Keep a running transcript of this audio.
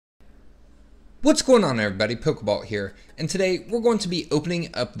What's going on, everybody? Pokeball here, and today we're going to be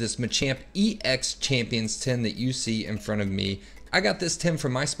opening up this Machamp EX Champions tin that you see in front of me. I got this tin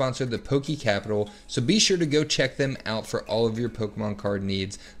from my sponsor, ThePokeCapitals, so be sure to go check them out for all of your Pokemon card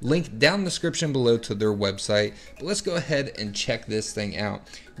needs. Link down in the description below to their website, but let's go ahead and check this thing out.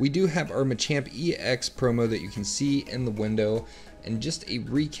 We do have our Machamp EX promo that you can see in the window, and just a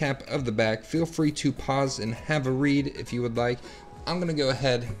recap of the back. Feel free to pause and have a read if you would like. I'm gonna go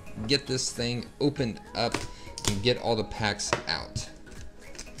ahead, get this thing opened up, and get all the packs out.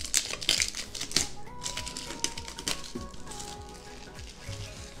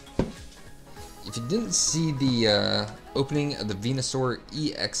 If you didn't see the opening of the Venusaur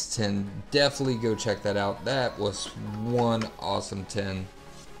EX tin, definitely go check that out. That was one awesome tin.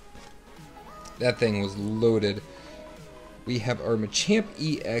 That thing was loaded. We have our Machamp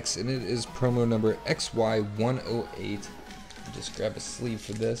EX, and it is promo number XY108. Just grab a sleeve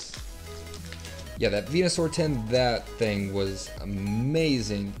for this. Yeah, that Venusaur tin, that thing was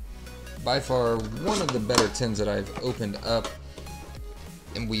amazing. By far one of the better tins that I've opened up.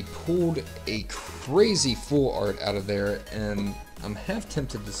 And we pulled a crazy full art out of there, and I'm half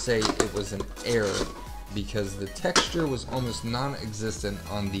tempted to say it was an error because the texture was almost non-existent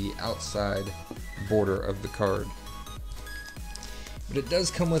on the outside border of the card. But it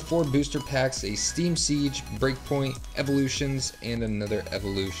does come with 4 booster packs, a Steam Siege, Breakpoint, Evolutions, and another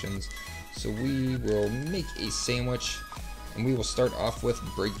Evolutions. So we will make a sandwich, and we will start off with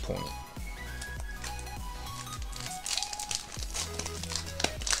Breakpoint.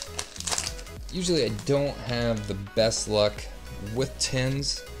 Usually I don't have the best luck with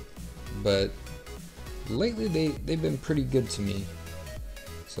tins, but lately they've been pretty good to me.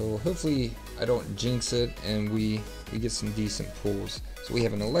 So hopefully I don't jinx it and we get some decent pulls. So we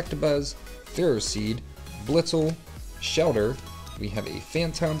have an Electabuzz, Ferroseed, Blitzel, Shelter, we have a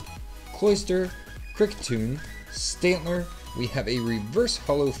Phantom, Cloyster, Kricketune, Stantler, we have a reverse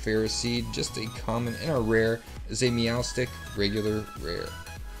holo Ferroseed, just a common, and our rare is a Meowstic regular rare.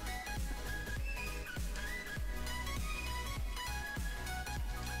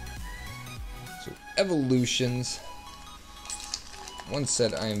 So Evolutions, one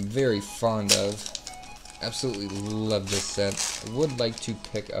set I am very fond of. Absolutely love this set. I would like to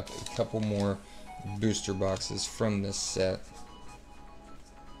pick up a couple more booster boxes from this set.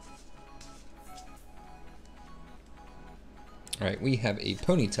 Alright, we have a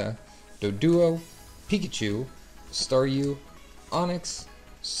Ponyta, Doduo, Pikachu, Staryu, Onix,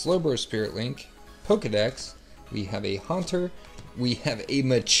 Slowbro Spirit Link, Pokedex, we have a Haunter, we have a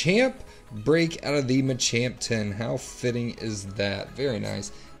Machamp break out of the Machamp tin. How fitting is that? Very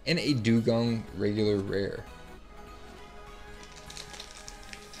nice. And a Dugong regular rare.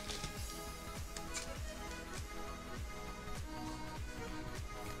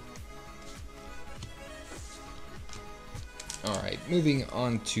 Alright, moving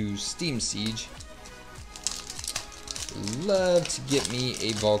on to Steam Siege. Love to get me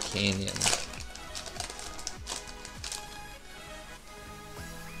a Volcanion.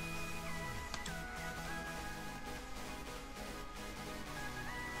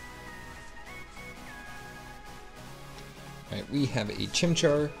 Alright, we have a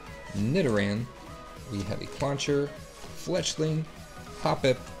Chimchar, Nidoran, we have a Clauncher, Fletchling,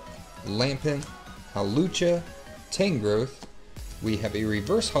 Hoppip, Lampent, Hawlucha, Tangrowth, we have a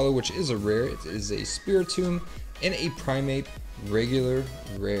reverse holo, which is a rare, it is a Spiritomb, and a Primeape regular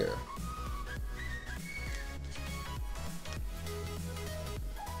rare.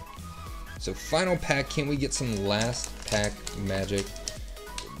 So final pack, can we get some last pack magic?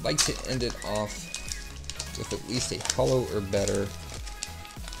 I'd like to end it off with at least a holo or better.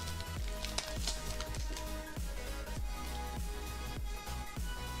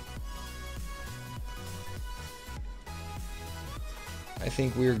 I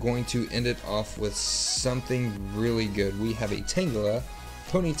think we are going to end it off with something really good. We have a Tangela,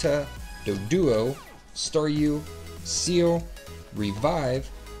 Ponyta, Doduo, Staryu, Seal, Revive,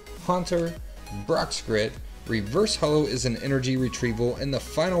 Haunter, Broxgrit. Reverse holo is an energy retrieval, and the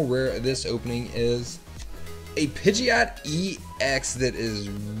final rare of this opening is a Pidgeot EX that is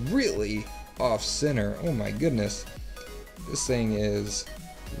really off center. Oh my goodness. This thing is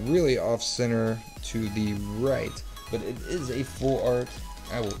really off center to the right, but it is a full art.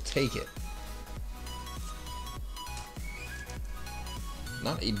 I will take it.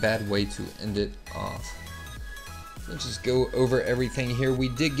 Not a bad way to end it off. Let's just go over everything here. We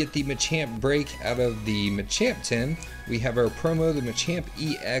did get the Machamp break out of the Machamp tin. We have our promo, the Machamp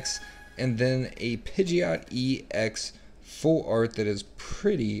EX, and then a Pidgeot EX full art that is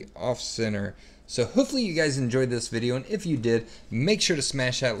pretty off center. So hopefully you guys enjoyed this video, and if you did, make sure to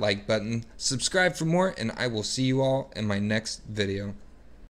smash that like button, subscribe for more, and I will see you all in my next video.